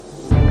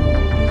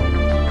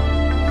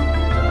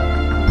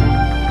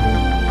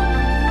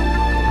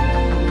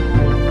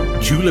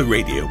Chula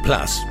Radio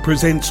Plus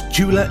presents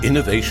Chula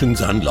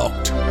Innovations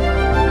Unlocked.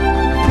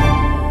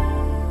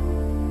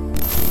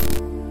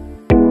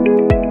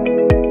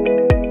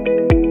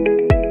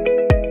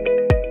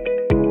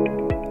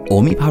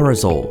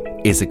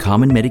 Omeprazole is a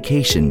common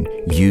medication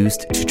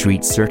used to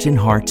treat certain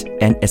heart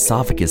and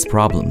esophagus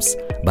problems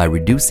by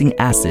reducing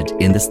acid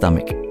in the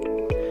stomach.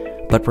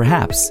 But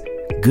perhaps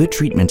good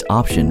treatment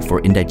option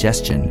for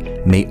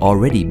indigestion may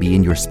already be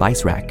in your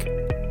spice rack: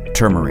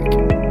 turmeric.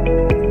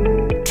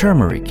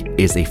 Turmeric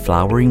is a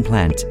flowering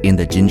plant in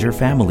the ginger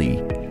family,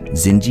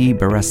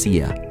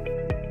 Zingiberaceae.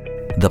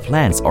 The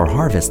plants are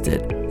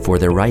harvested for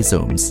their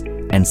rhizomes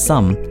and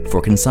some for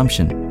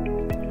consumption.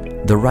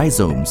 The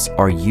rhizomes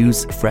are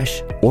used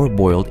fresh or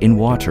boiled in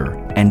water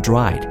and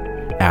dried,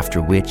 after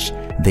which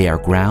they are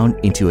ground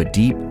into a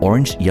deep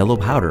orange-yellow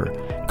powder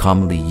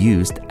commonly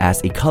used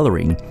as a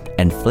coloring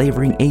and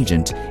flavoring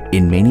agent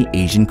in many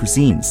Asian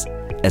cuisines,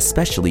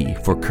 especially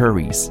for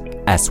curries,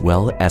 as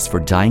well as for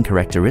dyeing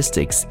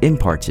characteristics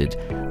imparted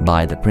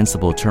by the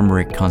principal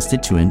turmeric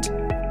constituent.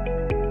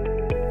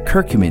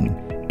 Curcumin,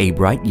 a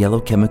bright yellow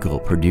chemical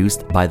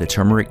produced by the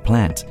turmeric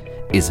plant,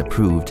 is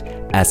approved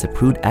as a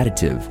food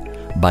additive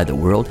by the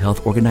World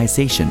Health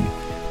Organization,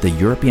 the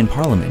European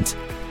Parliament,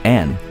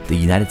 and the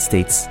United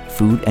States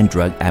Food and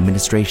Drug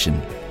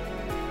Administration.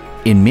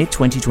 In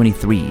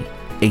mid-2023,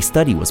 a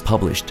study was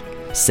published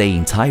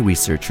saying Thai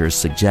researchers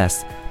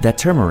suggest that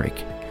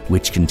turmeric,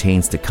 which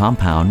contains the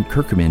compound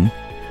curcumin,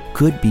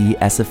 could be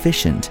as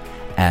efficient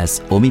as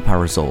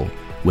omeprazole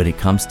when it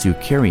comes to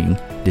curing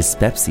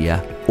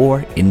dyspepsia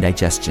or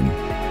indigestion.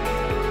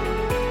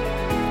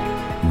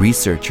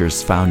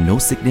 Researchers found no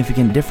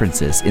significant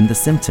differences in the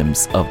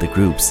symptoms of the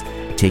groups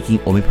taking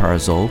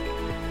omeprazole,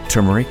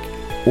 turmeric,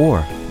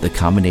 or the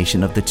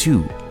combination of the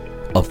two,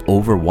 of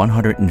over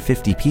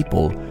 150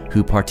 people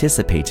who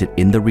participated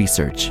in the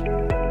research.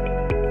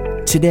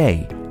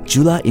 Today,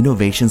 Chula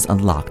Innovations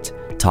Unlocked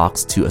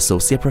talks to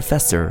Associate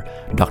Professor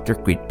Dr.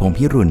 Krit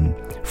Pongpirul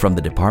from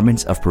the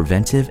Department of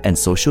Preventive and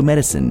Social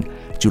Medicine,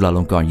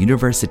 Chulalongkorn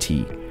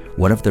University,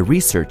 one of the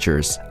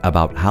researchers,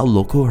 about how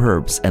local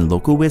herbs and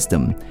local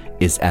wisdom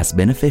is as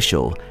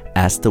beneficial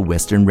as the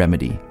Western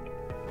remedy.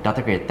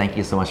 Dr. Krit, thank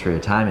you so much for your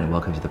time and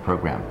welcome to the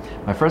program.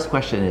 My first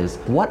question is,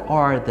 what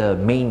are the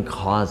main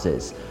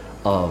causes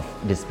of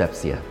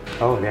dyspepsia?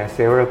 Oh, there are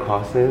several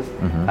causes.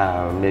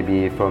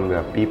 Maybe from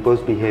the people's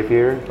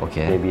behavior.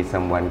 Okay. Maybe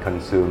someone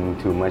consume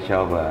too much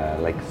of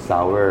like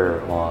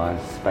sour or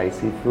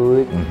spicy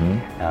food.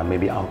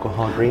 Maybe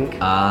alcohol drink.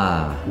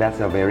 That's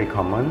a very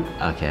common.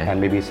 Okay.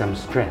 And maybe some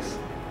stress.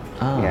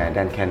 Yeah,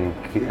 that can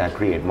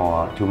create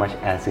too much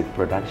acid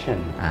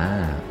production.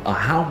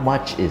 How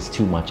much is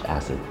too much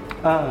acid?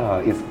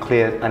 It's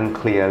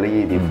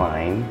unclearly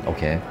defined.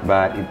 Okay.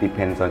 But it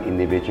depends on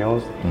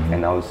individuals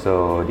and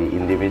also the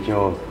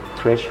individual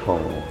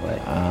threshold,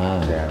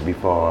 right?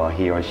 Before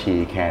he or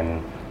she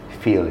can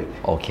feel it.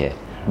 Okay.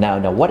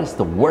 Now, what is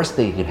the worst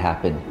thing that could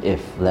happen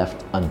if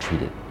left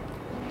untreated?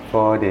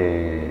 For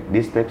the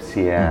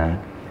dyspepsia,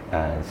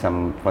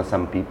 for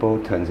some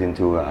people turns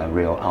into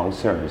real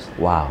ulcers.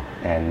 Wow.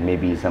 And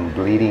maybe some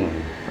bleeding.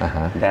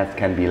 That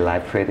can be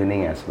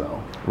life-threatening as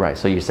well. Right.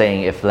 So you're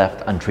saying if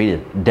left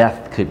untreated,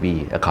 death could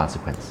be a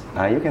consequence.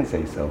 You can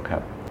say so,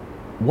 Kap.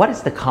 What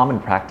is the common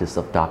practice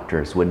of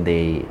doctors when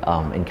they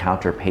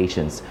encounter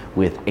patients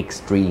with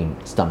extreme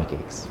stomach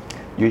aches?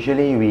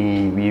 Usually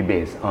we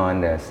base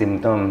on the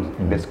symptoms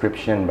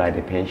description by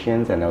the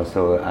patients and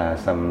also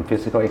some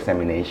physical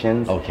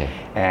examinations. Okay.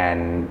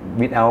 And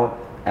without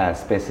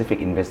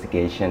specific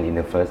investigation in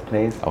the first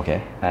place.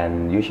 Okay.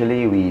 And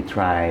usually we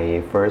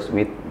try first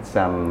with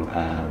some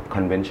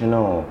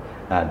conventional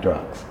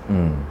drugs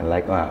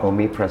like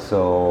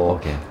omeprazole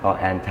or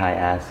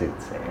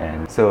antacids.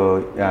 And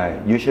so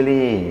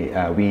usually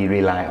we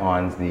rely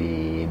on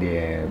the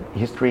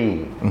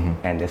history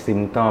and the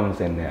symptoms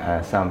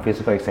and some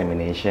physical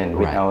examination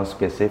without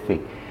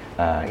specific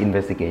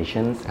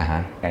investigations.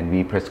 And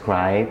we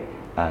prescribe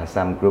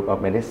some group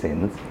of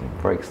medicines,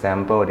 for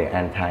example, the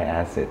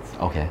antacids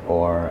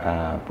or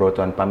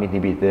proton pump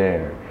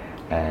inhibitor,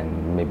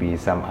 and maybe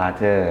some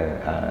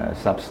other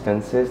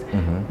substances.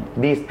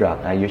 These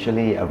drugs are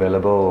usually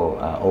available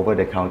over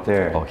the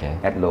counter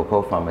at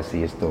local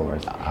pharmacy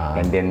stores.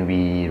 And then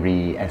we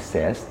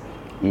reassess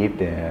if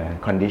the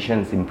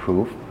conditions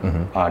improve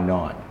or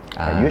not.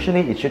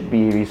 Usually it should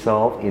be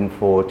resolved in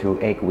 4 to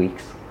 8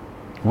 weeks.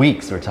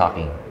 Weeks, we're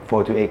talking?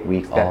 4 to 8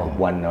 weeks, that's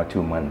 1 or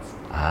 2 months.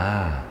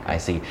 I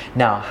see.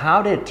 Now,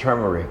 how did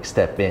turmeric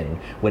step in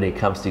when it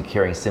comes to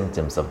curing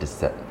symptoms of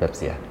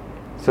dyspepsia?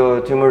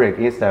 So turmeric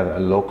is a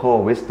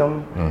local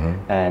wisdom,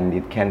 and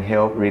it can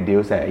help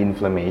reduce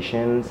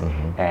inflammations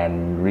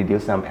and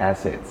reduce some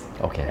acids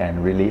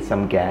and release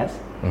some gas.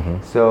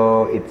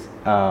 So it's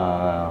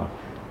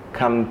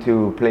come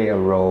to play a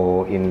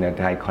role in the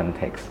Thai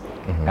context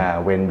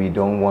when we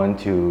don't want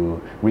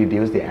to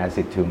reduce the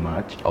acid too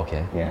much.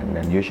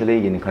 And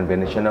usually in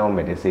conventional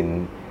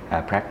medicine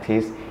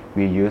practice,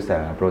 we use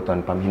a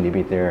proton pump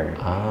inhibitor,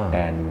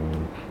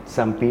 and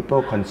some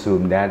people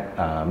consume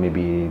that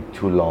maybe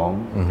too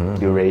long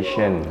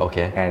duration.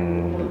 Okay.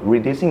 And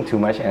reducing too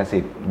much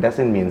acid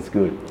doesn't mean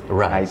good.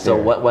 Right. either.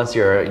 So once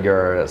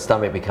your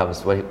stomach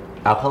becomes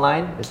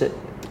alkaline, is it?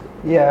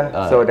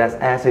 Yeah. So that's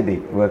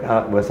acidic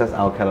versus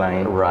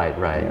alkaline. Right.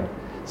 Yeah.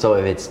 So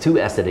if it's too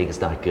acidic,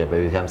 it's not good. But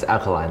if it becomes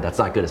alkaline, that's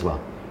not good as well.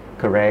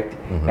 Correct.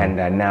 And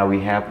now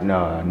we have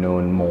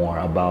known more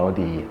about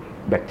the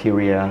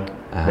bacteria,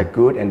 the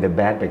good and the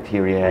bad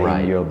bacteria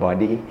in your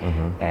body,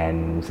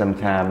 and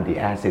sometimes the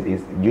acid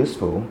is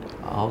useful.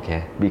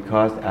 Okay.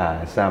 Because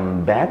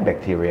some bad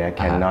bacteria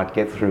cannot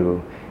get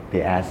through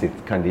the acid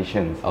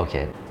conditions.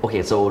 Okay.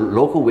 So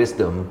local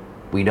wisdom,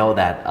 we know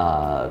that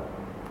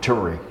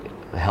turmeric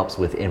helps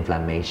with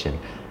inflammation.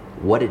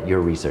 What did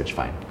your research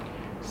find?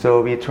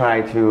 So we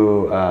try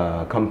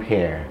to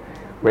compare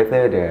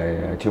whether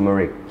the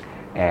turmeric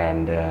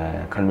and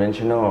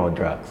conventional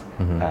drugs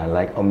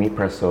like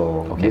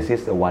omeprazole. This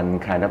is one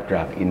kind of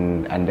drug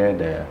under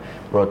the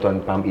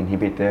proton pump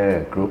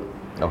inhibitor group,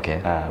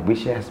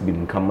 which has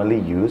been commonly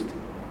used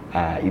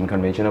in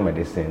conventional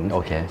medicine.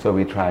 So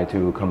we try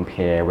to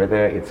compare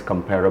whether it's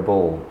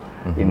comparable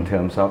in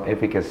terms of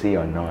efficacy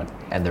or not.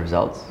 And the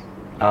results?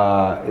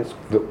 It's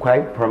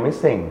quite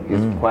promising.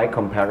 It's quite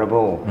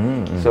comparable.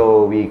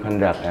 So we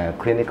conduct a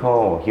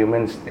clinical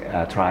human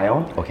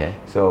trial.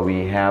 So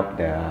we have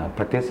the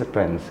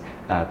participants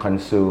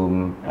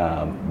consume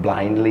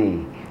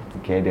blindly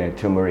the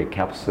turmeric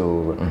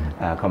capsule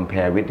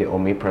compared with the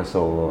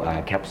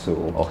omeprazole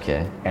capsule.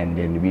 And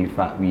then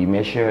we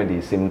measure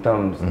the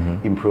symptoms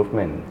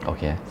improvement.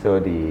 So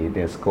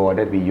the score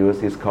that we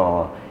use is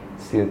called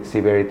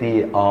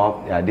severity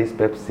of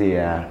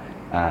dyspepsia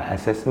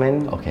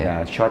assessment,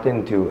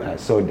 shortened to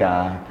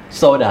SODA.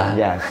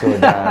 Yeah,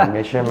 SODA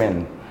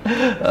measurement.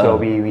 So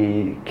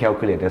we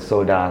calculate the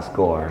SODA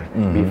score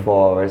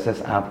before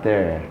versus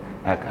after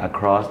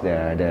across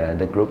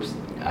the groups.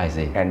 I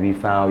see. And we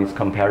found it's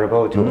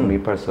comparable to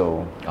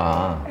omeprazole.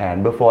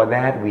 And before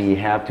that, we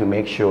have to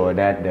make sure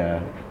that the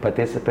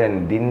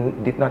participant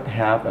did not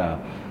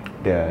have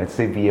the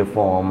severe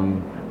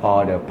form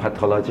or the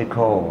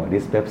pathological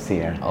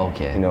dyspepsia.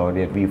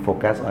 That we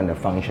focus on the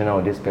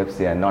functional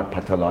dyspepsia, not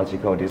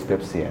pathological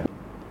dyspepsia.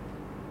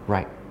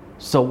 Right.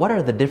 So what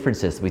are the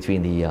differences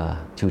between the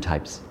two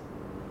types?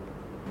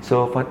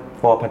 So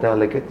for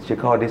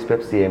pathological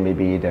dyspepsia,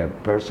 maybe the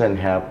person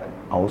have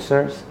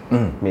ulcers,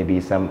 maybe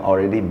some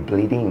already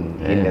bleeding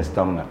in the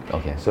stomach.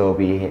 So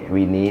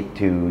we need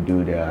to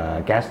do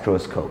the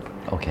gastroscope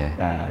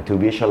to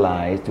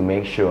visualize, to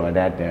make sure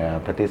that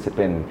the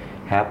participant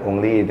have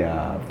only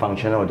the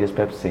functional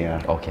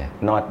dyspepsia,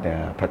 not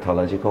the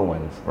pathological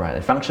ones. Right.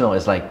 And functional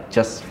is like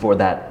just for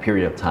that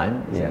period of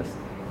time? Yes.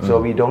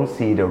 So we don't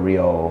see the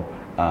real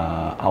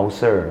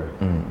ulcer,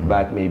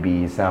 but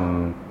maybe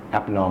some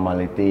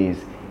abnormalities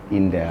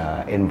in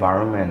the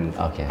environment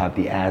of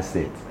the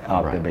acids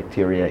of the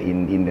bacteria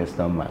in the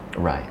stomach.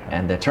 Right.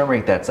 And the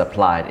turmeric that's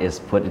applied is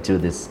put into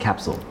this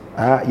capsule.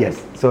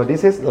 Yes. So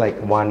this is like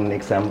one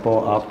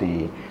example of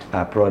the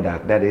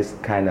product that is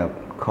kind of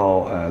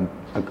called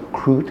a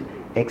crude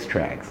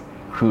extract.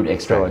 Crude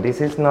extract. So this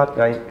is not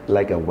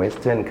like a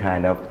Western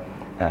kind of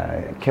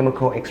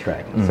chemical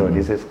extract. So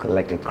this is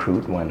like a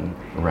crude one.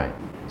 Right.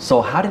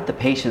 So how did the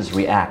patients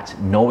react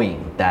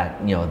knowing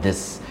that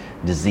this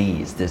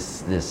disease,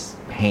 this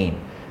pain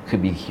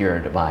could be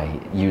cured by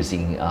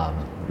using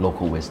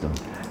local wisdom?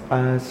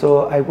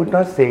 So I would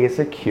not say it's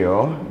a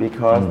cure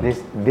because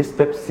this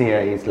dyspepsia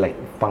is like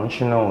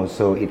functional,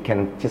 so it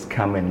can just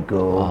come and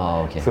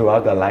go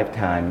throughout the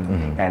lifetime.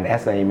 And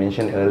as I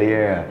mentioned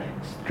earlier,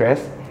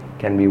 stress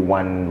can be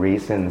one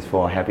reason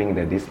for having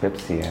the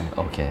dyspepsia.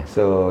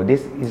 So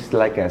this is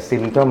like a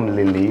symptom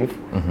relief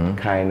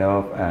kind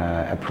of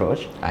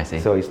approach. I see.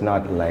 So it's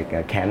not like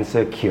a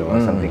cancer cure or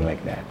something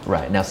like that.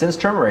 Right. Now, since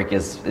turmeric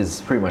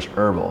is pretty much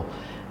herbal,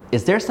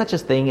 is there such a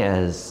thing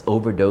as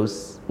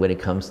overdose when it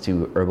comes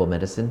to herbal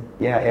medicine?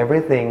 Yeah,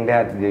 everything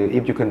that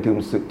if you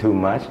consume too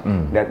much,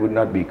 that would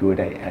not be good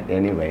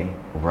anyway.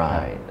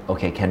 Right.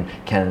 Okay.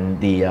 Can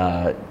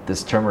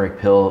this turmeric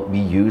pill be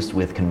used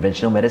with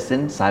conventional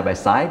medicine side by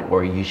side,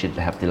 or you should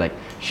have to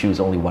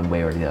choose only one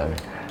way or the other?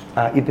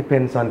 It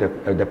depends on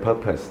the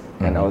purpose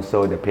and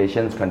also the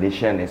patient's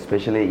condition,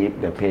 especially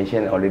if the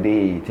patient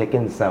already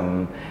taken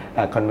some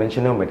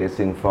conventional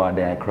medicine for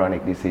their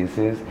chronic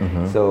diseases.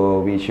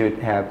 So we should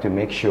have to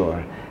make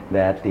sure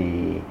that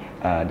the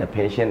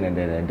patient and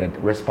the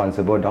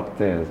responsible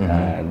doctors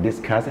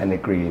discuss and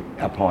agree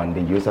upon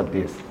the use of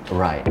this.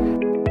 Right.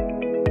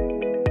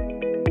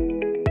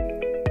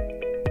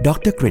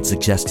 Dr. Krit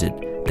suggested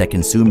that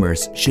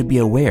consumers should be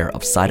aware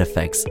of side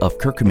effects of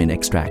curcumin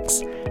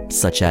extracts,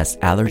 such as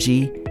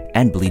allergy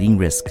and bleeding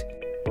risk,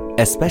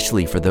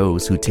 especially for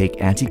those who take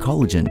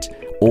anticoagulant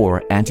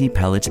or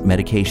anti-pellet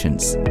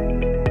medications.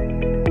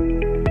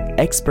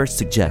 Experts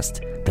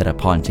suggest that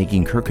upon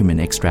taking curcumin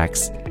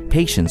extracts,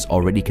 patients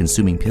already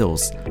consuming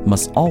pills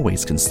must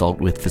always consult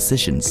with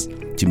physicians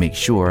to make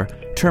sure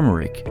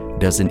turmeric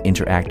doesn't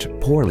interact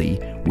poorly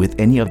with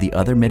any of the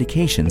other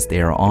medications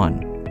they are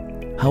on.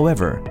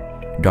 However,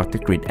 Dr.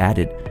 Krit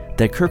added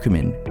that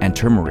curcumin and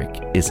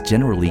turmeric is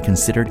generally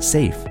considered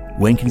safe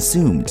when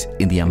consumed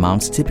in the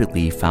amounts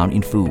typically found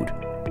in food.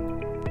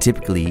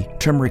 Typically,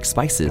 turmeric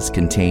spices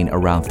contain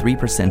around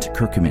 3%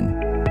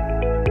 curcumin.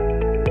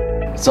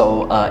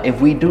 So,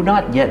 if we do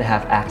not yet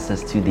have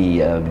access to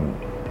the,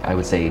 I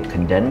would say,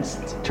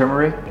 condensed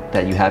turmeric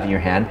that you have in your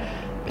hand,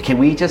 can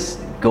we just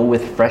go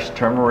with fresh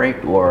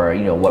turmeric or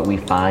what we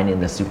find in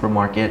the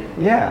supermarket?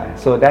 Yeah,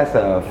 so that's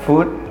a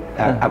food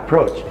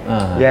approach.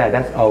 Yeah,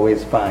 that's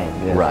always fine.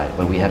 Yes. Right,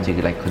 but we have to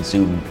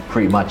consume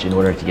pretty much in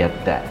order to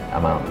get that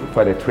amount.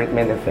 For the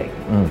treatment effect.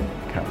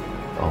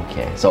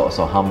 Okay, so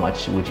how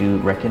much would you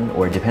reckon,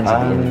 or it depends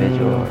on the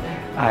individual?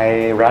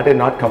 I rather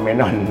not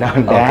comment on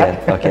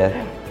that.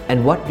 Okay.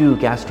 And what do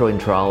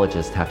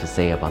gastroenterologists have to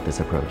say about this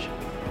approach?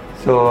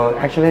 So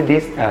actually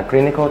this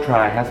clinical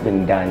trial has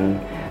been done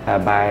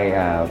by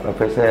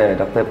Professor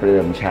Dr.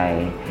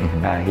 Preventive.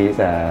 He's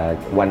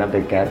one of the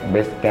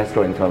best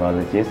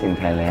gastroenterologists in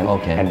Thailand.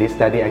 Okay. And this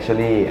study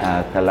actually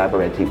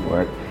collaborative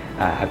work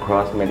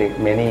across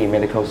many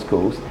medical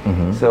schools.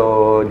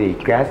 So the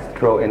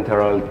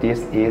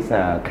gastroenterologist is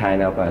a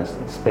kind of a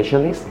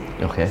specialist.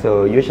 Okay.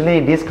 So usually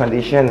this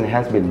condition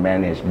has been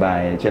managed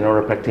by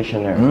general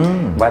practitioner,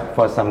 but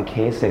for some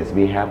cases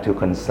we have to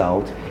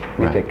consult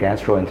with the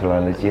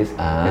gastroenterologist,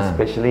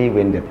 especially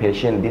when the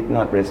patient did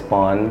not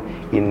respond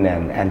in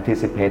an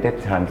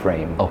anticipated time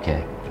frame.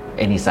 Okay.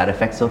 Any side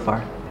effects so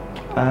far?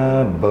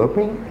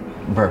 Burping.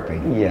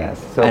 Yes.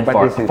 So, and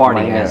but this is farting,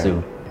 minor. I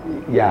assume.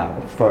 Yeah,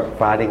 for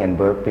farting and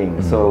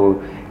burping.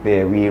 So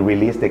we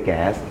release the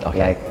gas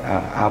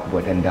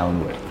upward and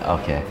downward.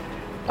 Okay.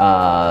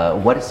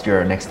 What is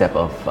your next step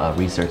of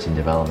research and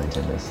development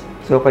in this?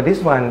 So for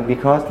this one,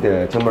 because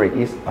the turmeric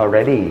is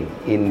already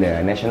in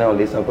the national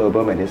list of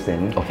herbal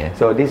medicine,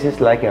 so this is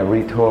like a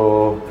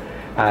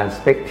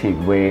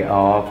retrospective way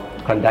of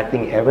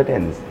conducting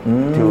evidence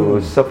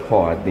to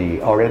support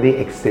the already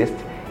exist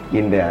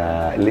in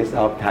the list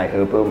of Thai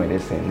herbal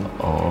medicine.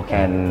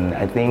 And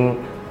I think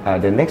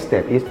the next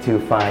step is to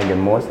find the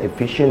most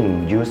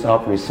efficient use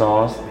of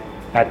resource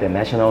at the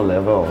national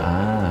level.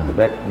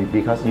 But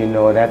because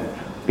that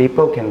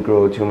people can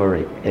grow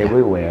turmeric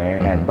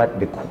everywhere, but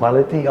the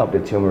quality of the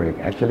turmeric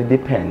actually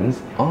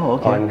depends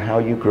on how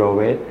you grow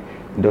it,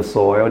 the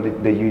soil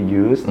that you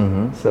use,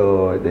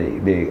 so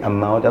the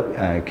amount of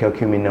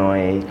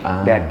curcuminoid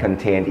that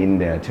contained in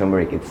the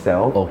turmeric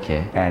itself.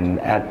 And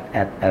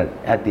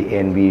at the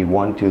end, we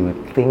want to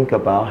think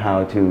about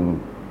how to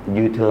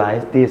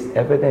utilize this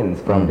evidence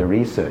from the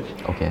research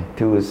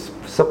to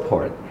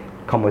support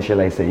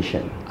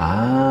commercialization.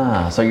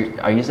 So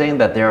are you saying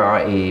that there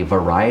are a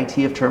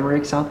variety of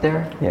turmerics out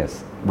there?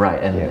 Yes.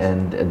 Right,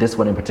 and this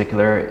one in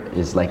particular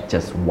is like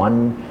just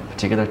one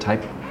particular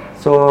type?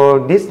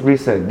 So this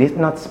research did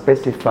not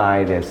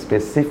specify the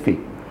specific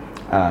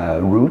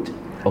root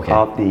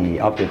of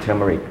the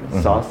turmeric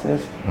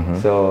sources.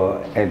 So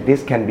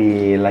this can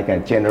be like a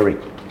generic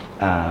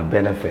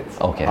benefits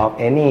of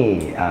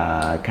any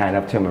kind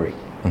of turmeric.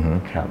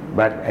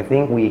 But I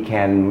think we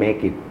can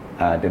make it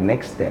the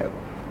next step,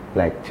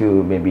 like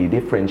to maybe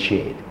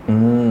differentiate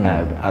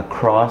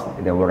across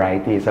the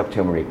varieties of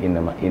turmeric in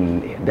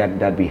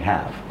that we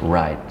have.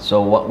 Right.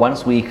 So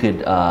once we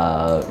could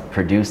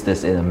produce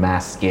this in a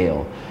mass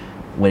scale,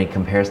 when it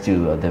compares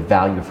to the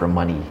value for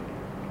money,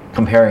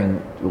 comparing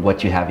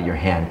what you have in your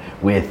hand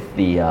with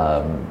the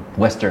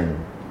Western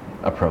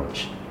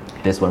approach,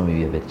 this one will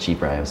be a bit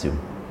cheaper, I assume.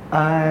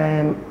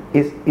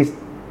 It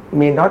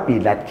may not be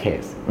that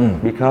case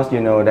because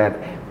that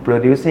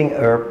producing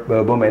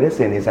herbal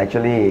medicine is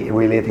actually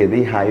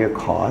relatively higher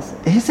cost.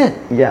 Is it?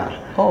 Yeah.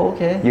 Oh,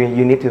 okay.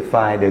 You need to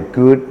find a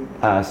good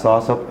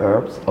source of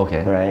herbs,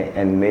 right?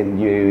 And then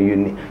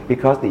you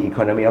because the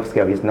economy of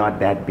scale is not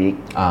that big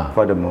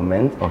for the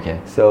moment,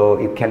 so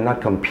it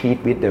cannot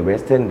compete with the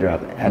Western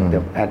drug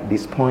at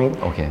this point.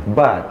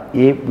 But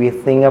if we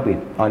think of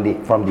it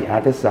from the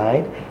other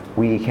side,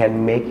 we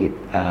can make it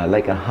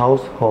like a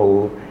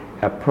household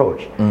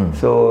approach.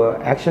 So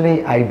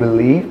actually I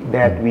believe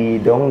that we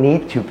don't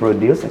need to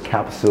produce a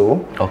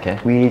capsule.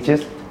 We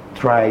just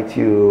try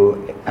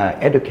to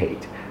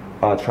educate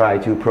or try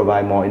to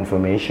provide more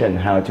information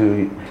how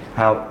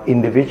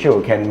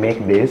individual can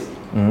make this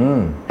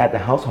at the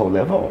household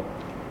level.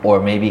 Or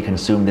maybe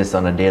consume this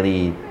on a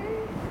daily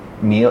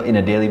meal,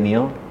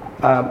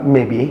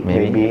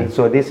 Maybe.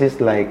 So this is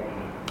like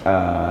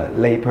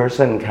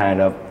layperson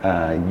kind of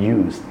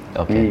use.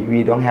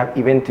 We don't have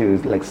even to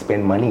like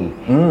spend money,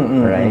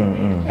 right?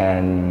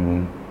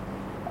 And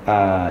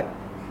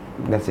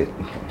that's it.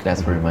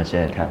 That's pretty much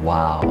it.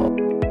 Wow.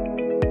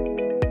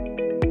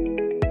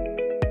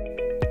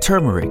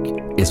 Turmeric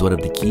is one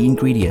of the key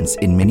ingredients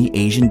in many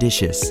Asian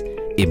dishes,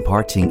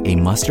 imparting a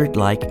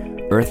mustard-like,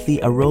 earthy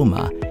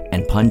aroma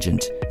and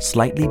pungent,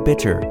 slightly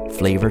bitter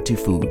flavor to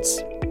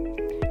foods.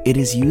 It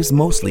is used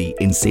mostly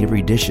in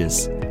savory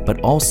dishes, but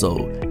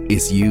also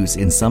is used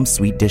in some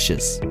sweet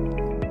dishes.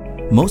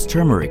 Most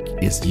turmeric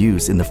is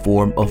used in the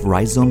form of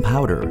rhizome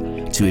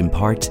powder to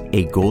impart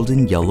a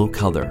golden yellow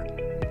color.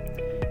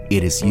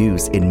 It is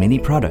used in many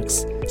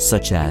products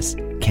such as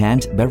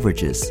canned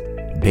beverages,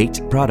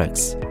 baked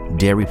products,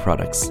 dairy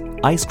products,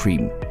 ice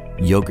cream,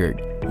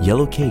 yogurt,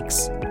 yellow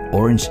cakes,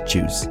 orange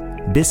juice,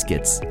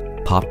 biscuits,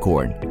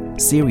 popcorn,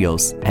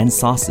 cereals, and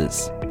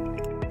sauces.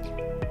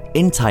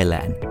 In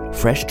Thailand,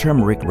 fresh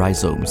turmeric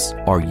rhizomes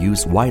are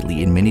used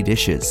widely in many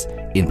dishes,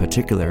 in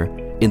particular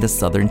in the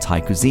southern Thai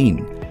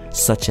cuisine,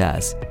 such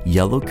as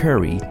yellow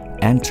curry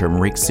and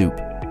turmeric soup.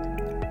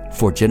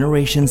 For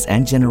generations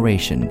and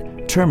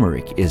generations,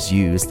 turmeric is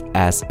used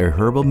as a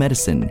herbal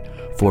medicine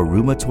for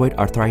rheumatoid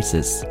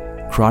arthritis,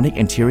 chronic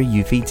anterior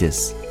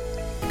uveitis,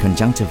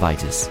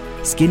 conjunctivitis,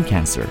 skin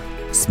cancer,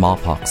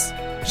 smallpox,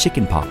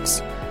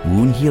 chickenpox,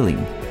 wound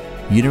healing,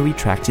 urinary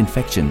tract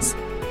infections,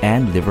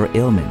 and liver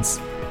ailments.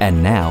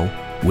 And now,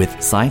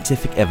 with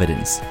scientific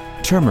evidence,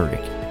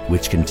 turmeric,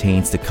 which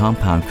contains the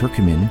compound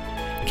curcumin,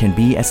 can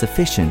be as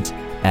efficient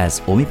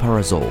as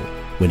omeprazole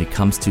when it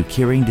comes to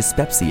curing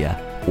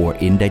dyspepsia or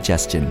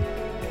indigestion.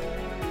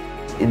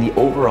 In the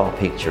overall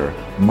picture,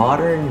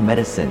 modern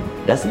medicine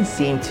doesn't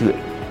seem to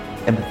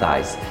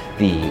empathize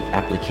the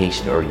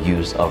application or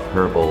use of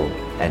herbal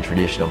and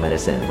traditional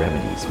medicine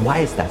remedies. Why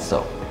is that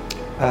so?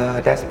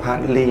 That's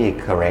partly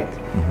correct.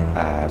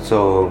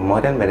 So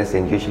modern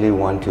medicine usually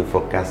want to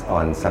focus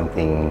on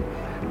something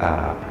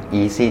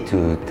easy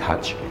to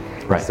touch.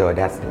 Right. So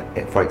that's,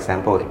 for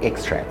example,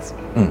 extracts.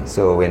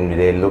 So when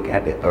they look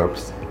at the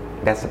herbs,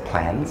 that's the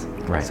plants.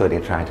 Right. So they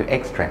try to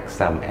extract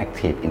some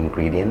active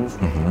ingredients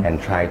and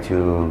try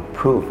to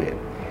prove it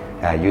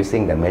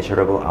using the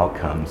measurable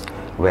outcomes.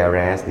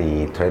 Whereas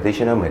the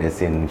traditional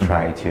medicine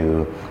try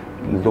to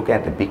look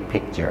at the big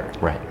picture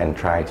and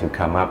try to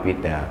come up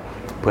with the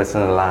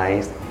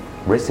personalized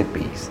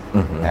recipes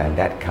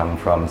that come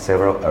from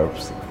several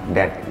herbs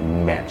that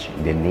match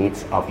the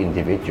needs of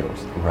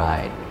individuals.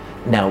 Right.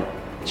 Now,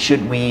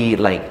 should we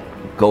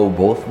go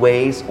both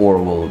ways,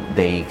 or will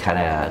they kind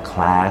of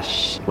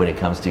clash when it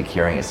comes to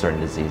curing a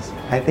certain disease?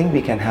 I think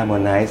we can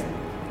harmonize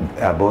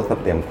both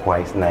of them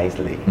quite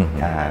nicely,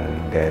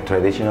 and the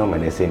traditional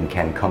medicine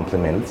can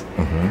complement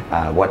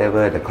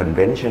whatever the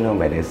conventional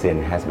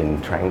medicine has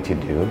been trying to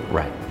do.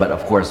 Right, but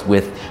of course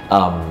with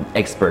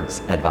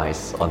experts'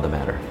 advice on the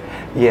matter.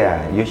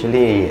 Yeah,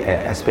 usually,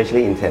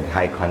 especially in the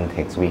Thai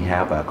context, we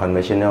have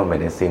conventional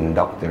medicine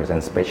doctors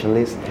and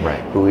specialists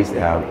who is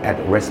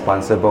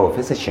responsible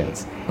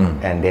physicians,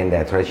 and then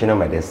the traditional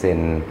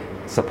medicine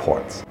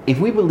supports. If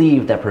we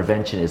believe that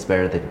prevention is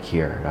better than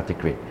cure, Dr.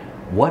 Krit,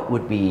 what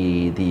would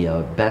be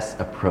the best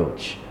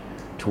approach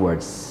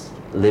towards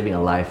living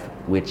a life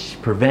which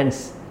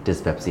prevents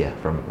dyspepsia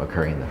from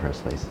occurring in the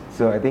first place?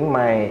 So I think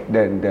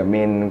the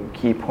main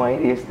key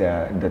point is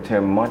the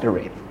term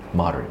moderate.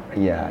 Moderate.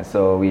 Yeah,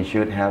 so we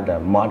should have the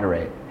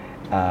moderate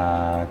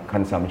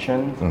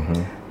consumption,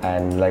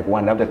 and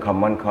one of the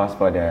common cause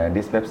for the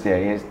dyspepsia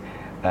is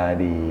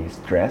the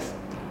stress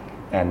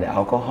and the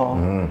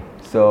alcohol.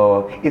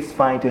 So it's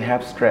fine to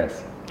have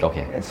stress.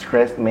 Okay.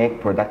 Stress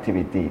make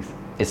productivities.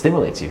 It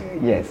stimulates you.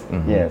 Yes,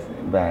 yes.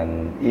 But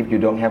if you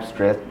don't have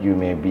stress, you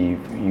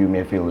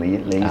may feel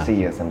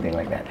lazy or something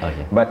like that.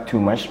 Okay. But too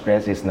much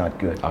stress is not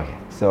good. Okay.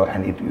 So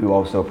and it will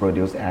also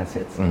produce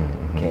acids.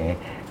 Okay.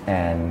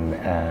 And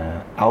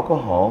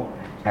alcohol,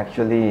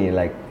 actually,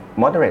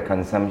 moderate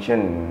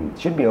consumption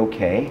should be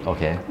okay.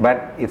 Okay.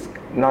 But it's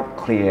not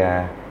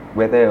clear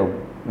whether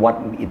what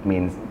it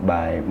means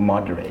by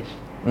moderate,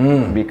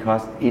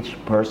 because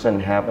each person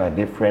have a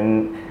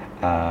different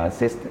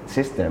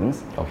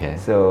systems. Okay.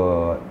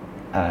 So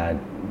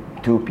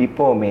two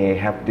people may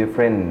have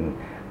different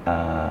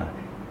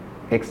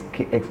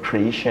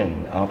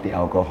excretion of the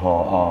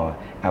alcohol or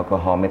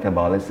alcohol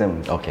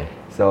metabolism. Okay.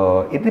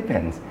 So it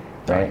depends,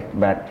 right?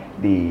 But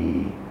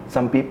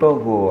some people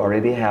who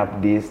already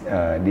have this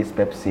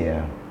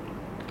dyspepsia,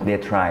 they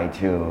try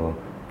to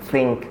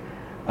think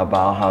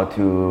about how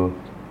to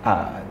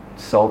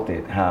solve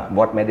it,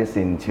 what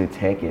medicine to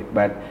take it.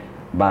 But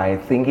by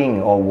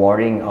thinking or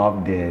worrying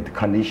of the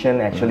condition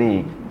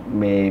actually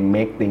may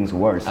make things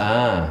worse,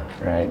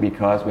 right?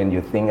 Because when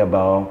you think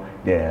about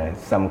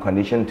some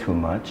condition too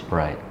much,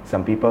 right?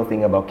 Some people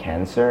think about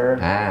cancer,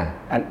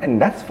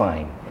 and that's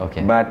fine.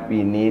 Okay. But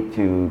we need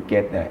to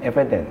get the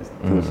evidence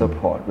to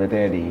support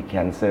whether the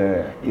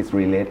cancer is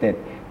related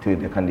to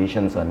the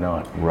conditions or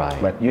not. Right.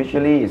 But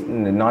usually it's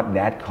not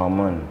that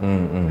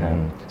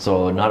common.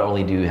 So not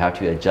only do you have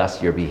to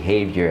adjust your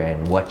behavior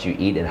and what you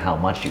eat and how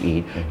much you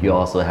eat, you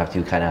also have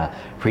to kind of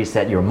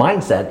preset your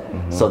mindset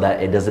so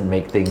that it doesn't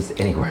make things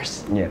any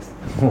worse. Yes.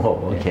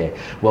 Whoa, okay.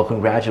 Yeah. Well,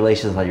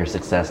 congratulations on your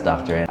success,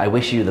 Doctor. And I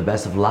wish you the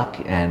best of luck,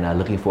 and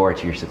looking forward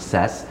to your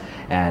success.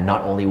 And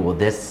not only will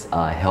this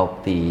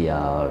help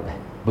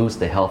boost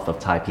the health of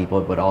Thai people,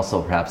 but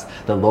also perhaps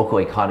the local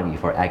economy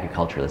for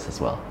agriculturalists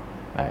as well.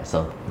 All right,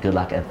 so good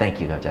luck and thank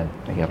you, Gajan.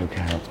 Thank you.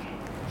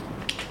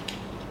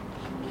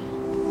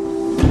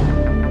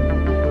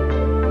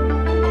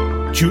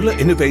 Chula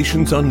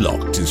Innovations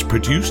Unlocked is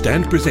produced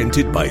and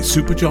presented by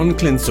Superjohn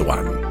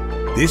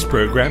Klinsawan. This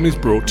program is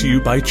brought to you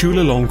by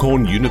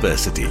Chulalongkorn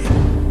University.